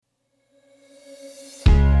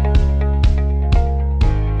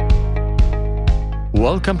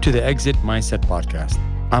Welcome to the Exit Mindset Podcast.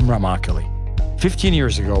 I'm Ram Akali. 15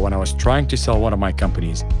 years ago, when I was trying to sell one of my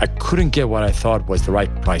companies, I couldn't get what I thought was the right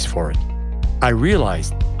price for it. I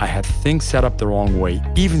realized I had things set up the wrong way,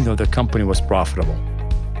 even though the company was profitable.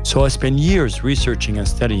 So I spent years researching and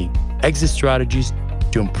studying exit strategies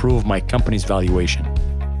to improve my company's valuation.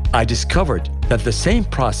 I discovered that the same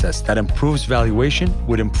process that improves valuation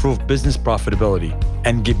would improve business profitability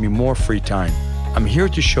and give me more free time. I'm here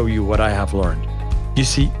to show you what I have learned. You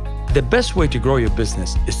see, the best way to grow your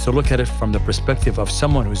business is to look at it from the perspective of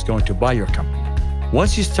someone who's going to buy your company.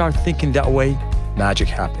 Once you start thinking that way, magic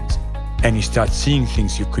happens, and you start seeing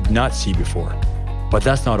things you could not see before. But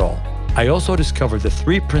that's not all. I also discovered the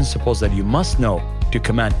 3 principles that you must know to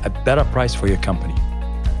command a better price for your company.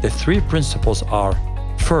 The 3 principles are: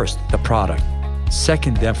 first, the product;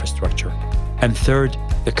 second, the infrastructure; and third,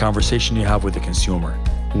 the conversation you have with the consumer.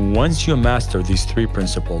 Once you master these 3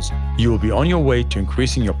 principles, you will be on your way to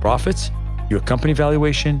increasing your profits, your company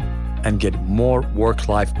valuation, and get more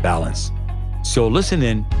work-life balance. So listen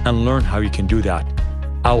in and learn how you can do that.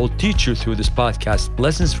 I will teach you through this podcast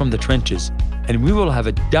lessons from the trenches, and we will have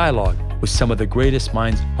a dialogue with some of the greatest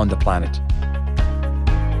minds on the planet.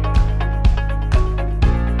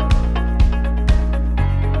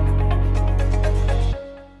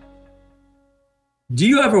 Do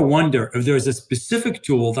you ever wonder if there is a specific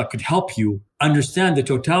tool that could help you understand the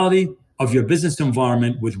totality of your business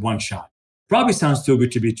environment with one shot? Probably sounds too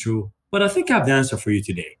good to be true, but I think I have the answer for you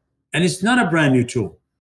today. And it's not a brand new tool.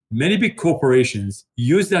 Many big corporations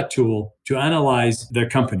use that tool to analyze their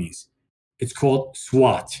companies. It's called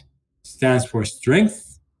SWOT. Stands for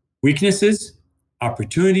strengths, weaknesses,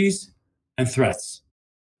 opportunities, and threats.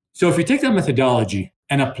 So if you take that methodology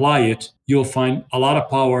and apply it, you'll find a lot of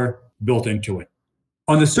power built into it.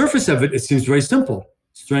 On the surface of it, it seems very simple: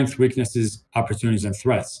 strengths, weaknesses, opportunities, and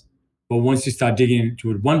threats. But once you start digging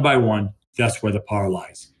into it one by one, that's where the power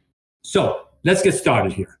lies. So let's get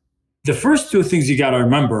started here. The first 2 things you got to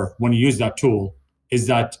remember when you use that tool is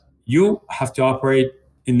that you have to operate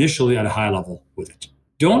initially at a high level with it.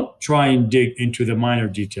 Don't try and dig into the minor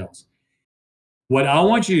details. What I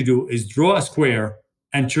want you to do is draw a square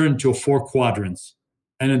and turn into 4 quadrants.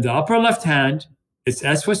 And in the upper left hand, it's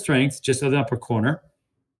S for strength, just at the upper corner.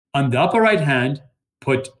 On the upper right hand,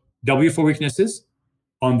 put W for weaknesses.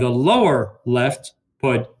 On the lower left,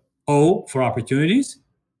 put O for opportunities.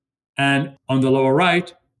 And on the lower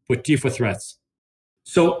right, put T for threats.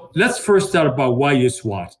 So let's first start about why you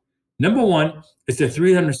SWOT. Number 1 is the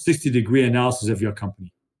 360-degree analysis of your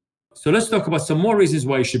company. So let's talk about some more reasons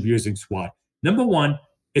why you should be using SWOT. Number 1,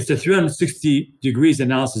 it's the 360 degrees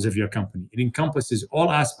analysis of your company. It encompasses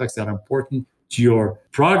all aspects that are important to your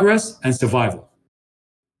progress and survival.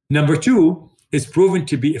 Number 2, it's proven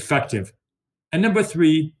to be effective. And number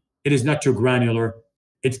 3, it is not too granular.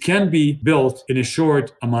 It can be built in a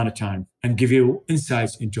short amount of time and give you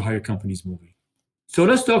insights into how your company is moving. So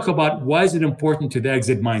let's talk about why is it important to the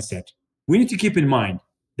exit mindset. We need to keep in mind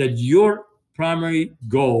that your primary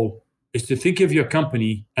goal is to think of your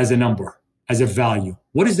company as a number, as a value.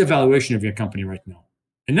 What is the valuation of your company right now?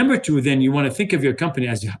 And number 2, then you want to think of your company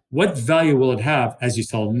as what value will it have as you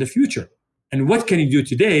sell it in the future? And what can you do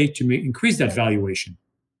today to increase that valuation?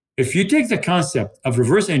 If you take the concept of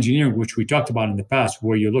reverse engineering, which we talked about in the past,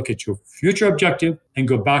 where you look at your future objective and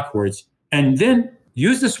go backwards, and then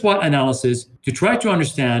use the SWOT analysis to try to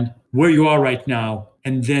understand where you are right now,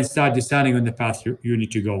 and then start deciding on the path you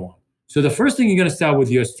need to go on. So the first thing, you're going to start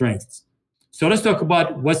with your strengths. So let's talk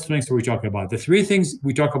about what strengths are we talking about. The 3 things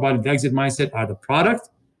we talk about in the exit mindset are the product,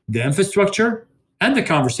 the infrastructure, and the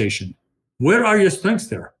conversation. Where are your strengths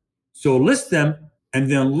there? So list them, and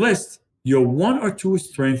then list your 1 or 2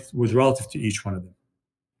 strengths with relative to each one of them.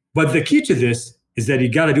 But the key to this is that you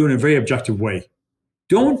got to do it in a very objective way.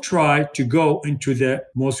 Don't try to go into the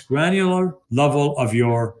most granular level of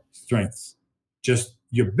your strengths, just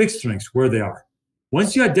your big strengths, where they are.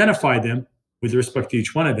 Once you identify them with respect to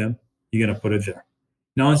each one of them, you're going to put it there.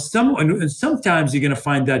 Now, sometimes you're going to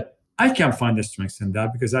find that I can't find the strengths in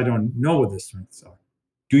that because I don't know what the strengths are.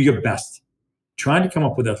 Do your best. Trying to come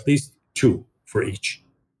up with at least 2 for each.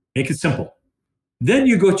 Make it simple. Then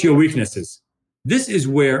you go to your weaknesses. This is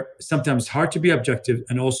where sometimes it's hard to be objective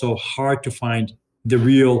and also hard to find the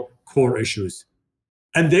real core issues.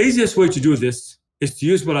 And the easiest way to do this is to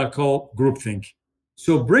use what I call groupthink.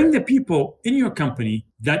 So bring the people in your company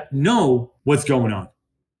that know what's going on.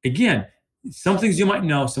 Again, some things you might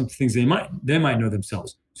know, some things they might know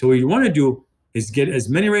themselves. So what you want to do is get as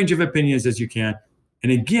many range of opinions as you can.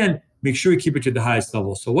 And again, make sure you keep it to the highest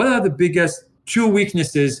level. So what are the biggest 2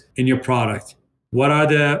 weaknesses in your product? What are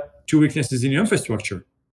the 2 weaknesses in your infrastructure?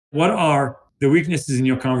 What are the weaknesses in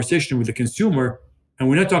your conversation with the consumer. And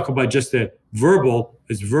we're not talking about just the verbal,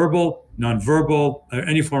 it's verbal, nonverbal, or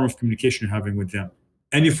any form of communication you're having with them,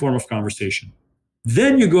 any form of conversation.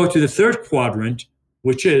 Then you go to the third quadrant,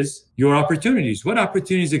 which is your opportunities. What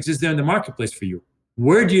opportunities exist there in the marketplace for you?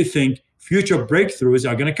 Where do you think future breakthroughs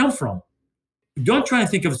are going to come from? Don't try and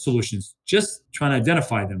think of solutions. Just try and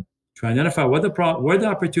identify them. Try and identify where the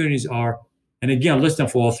opportunities are. And again, list them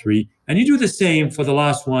for all three. And you do the same for the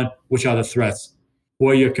last one, which are the threats. Who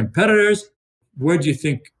are your competitors? Where do you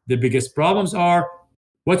think the biggest problems are?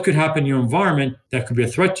 What could happen in your environment that could be a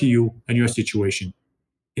threat to you and your situation?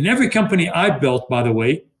 In every company I built, by the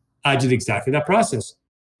way, I did exactly that process.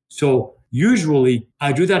 So usually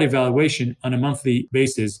I do that evaluation on a monthly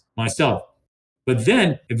basis myself. But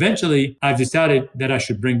then eventually I've decided that I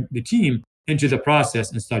should bring the team into the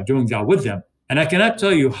process and start doing that with them. And I cannot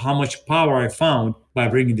tell you how much power I found by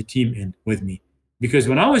bringing the team in with me. Because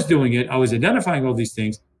when I was doing it, I was identifying all these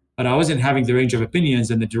things, but I wasn't having the range of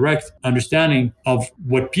opinions and the direct understanding of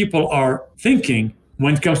what people are thinking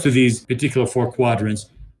when it comes to these particular four quadrants.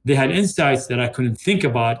 They had insights that I couldn't think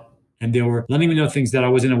about, and they were letting me know things that I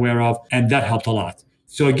wasn't aware of, and that helped a lot.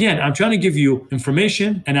 So again, I'm trying to give you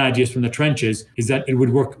information and ideas from the trenches, is that it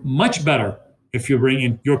would work much better if you bring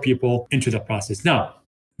in your people into the process. Now,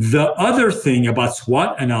 the other thing about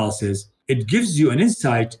SWOT analysis, it gives you an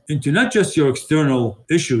insight into not just your external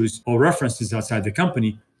issues or references outside the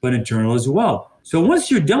company, but internal as well. So once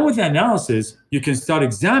you're done with the analysis, you can start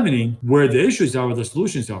examining where the issues are, where the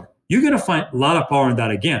solutions are. You're going to find a lot of power in that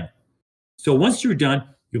again. So once you're done,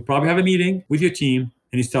 you'll probably have a meeting with your team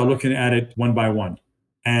and you start looking at it one by one.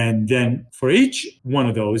 And then for each one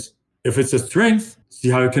of those, if it's a strength, see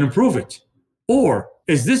how you can improve it. Or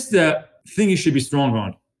is this the thing you should be strong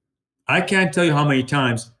on? I can't tell you how many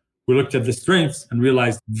times we looked at the strengths and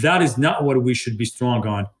realized that is not what we should be strong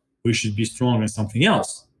on. We should be strong on something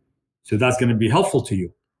else. So that's going to be helpful to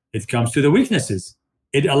you. It comes to the weaknesses.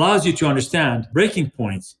 It allows you to understand breaking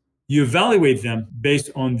points. You evaluate them based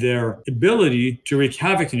on their ability to wreak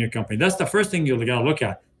havoc in your company. That's the first thing you've got to look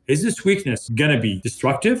at. Is this weakness going to be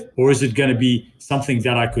destructive, or is it going to be something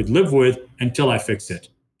that I could live with until I fix it?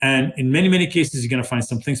 And in many, many cases, you're going to find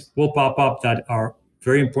some things will pop up that are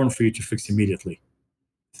very important for you to fix immediately.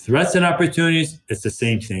 Threats and opportunities, it's the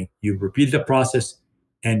same thing. You repeat the process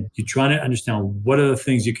and you try to understand what are the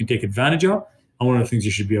things you can take advantage of and what are the things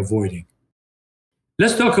you should be avoiding.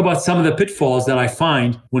 Let's talk about some of the pitfalls that I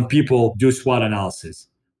find when people do SWOT analysis.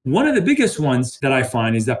 One of the biggest ones that I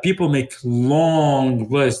find is that people make long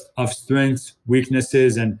lists of strengths,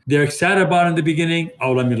 weaknesses, and they're excited about it in the beginning.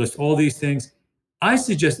 Oh, let me list all these things. I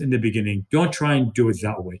suggest in the beginning, don't try and do it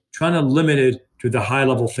that way. Try to limit it to the high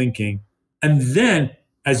level thinking. And then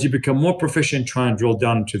as you become more proficient, try and drill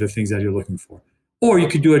down into the things that you're looking for. Or you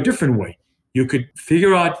could do a different way. You could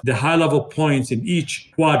figure out the high level points in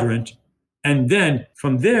each quadrant. And then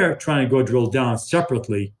from there, try and go drill down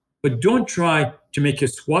separately. But don't try to make a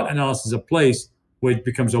SWOT analysis a place where it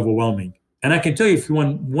becomes overwhelming. And I can tell you, if you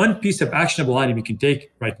want one piece of actionable item you can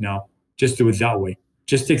take right now, just do it that way.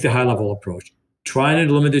 Just take the high level approach. Try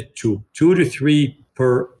and limit it to 2 to 3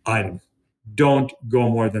 per item. Don't go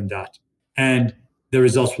more than that. And the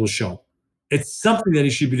results will show. It's something that you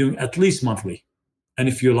should be doing at least monthly. And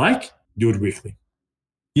if you like, do it weekly.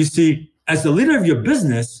 You see, as the leader of your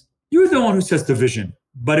business, you're the one who sets the vision.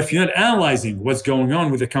 But if you're not analyzing what's going on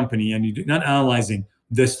with the company and you're not analyzing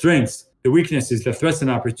the strengths, the weaknesses, the threats and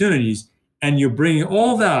opportunities, and you're bringing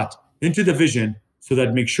all that into the vision so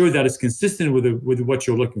that make sure that it's consistent with what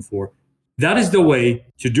you're looking for, that is the way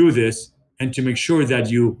to do this and to make sure that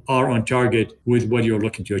you are on target with what you're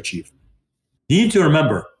looking to achieve. You need to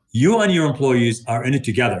remember, you and your employees are in it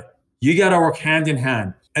together. You got to work hand in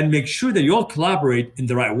hand and make sure that you all collaborate in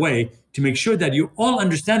the right way to make sure that you all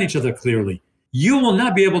understand each other clearly. You will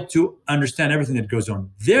not be able to understand everything that goes on.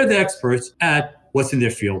 They're the experts at what's in their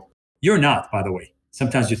field. You're not, by the way.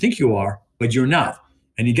 Sometimes you think you are, but you're not.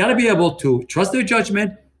 And you got to be able to trust their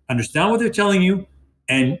judgment, understand what they're telling you,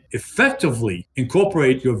 and effectively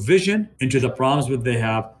incorporate your vision into the problems that they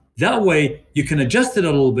have. That way, you can adjust it a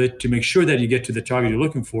little bit to make sure that you get to the target you're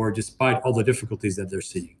looking for, despite all the difficulties that they're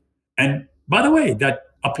seeing. And by the way, that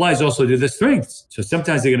applies also to the strengths. So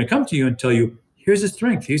sometimes they're going to come to you and tell you, here's a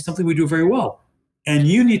strength, here's something we do very well. And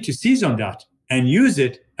you need to seize on that and use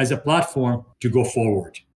it as a platform to go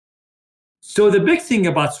forward. So the big thing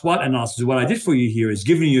about SWOT analysis, what I did for you here is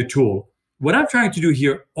giving you a tool. What I'm trying to do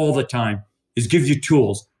here all the time is give you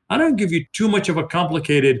tools. I don't give you too much of a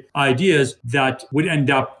complicated ideas that would end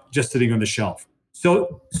up just sitting on the shelf.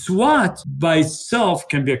 So SWOT by itself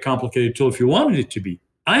can be a complicated tool if you wanted it to be.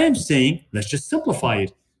 I am saying, let's just simplify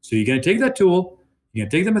it. So you're going to take that tool, you're going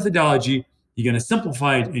to take the methodology, you're going to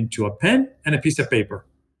simplify it into a pen and a piece of paper.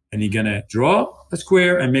 And you're going to draw a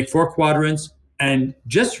square and make 4 quadrants and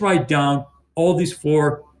just write down all these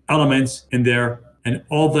 4 elements in there and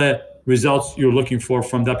all the results you're looking for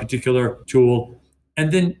from that particular tool.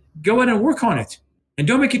 And then go ahead and work on it. And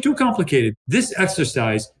don't make it too complicated. This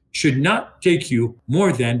exercise should not take you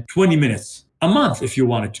more than 20 minutes a month if you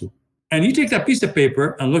wanted to. And you take that piece of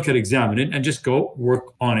paper and examine it, and just go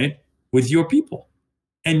work on it with your people.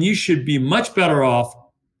 And you should be much better off.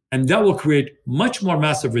 And that will create much more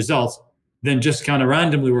massive results than just kind of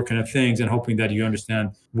randomly working at things and hoping that you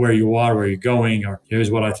understand where you are, where you're going, or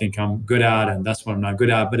here's what I think I'm good at and that's what I'm not good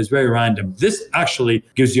at. But it's very random. This actually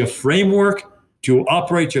gives you a framework to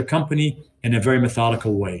operate your company in a very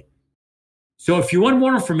methodical way. So if you want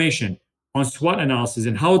more information on SWOT analysis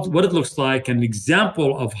and what it looks like, and an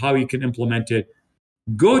example of how you can implement it,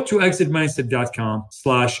 go to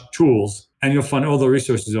exitmindset.com/tools, and you'll find all the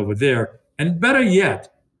resources over there. And better yet,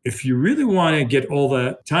 if you really want to get all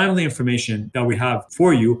the timely information that we have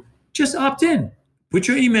for you, just opt in, put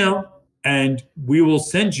your email, and we will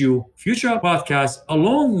send you future podcasts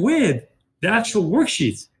along with the actual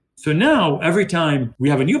worksheets. So now every time we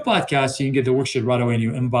have a new podcast, you can get the worksheet right away in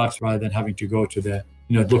your inbox rather than having to go to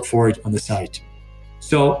look for it on the site.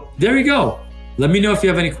 So there you go. Let me know if you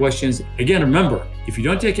have any questions. Again, remember, if you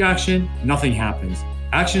don't take action, nothing happens.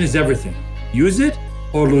 Action is everything. Use it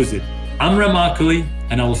or lose it. I'm Ram Akili,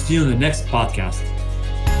 and I will see you in the next podcast.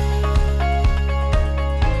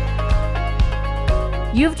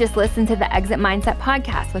 You've just listened to the Exit Mindset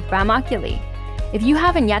podcast with Ram Akili. If you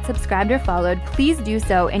haven't yet subscribed or followed, please do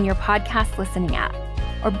so in your podcast listening app.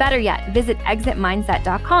 Or better yet, visit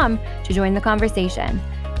exitmindset.com to join the conversation,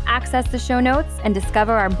 access the show notes, and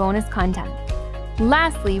discover our bonus content.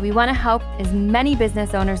 Lastly, we want to help as many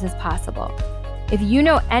business owners as possible. If you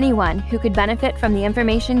know anyone who could benefit from the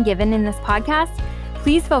information given in this podcast,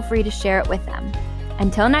 please feel free to share it with them.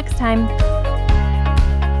 Until next time.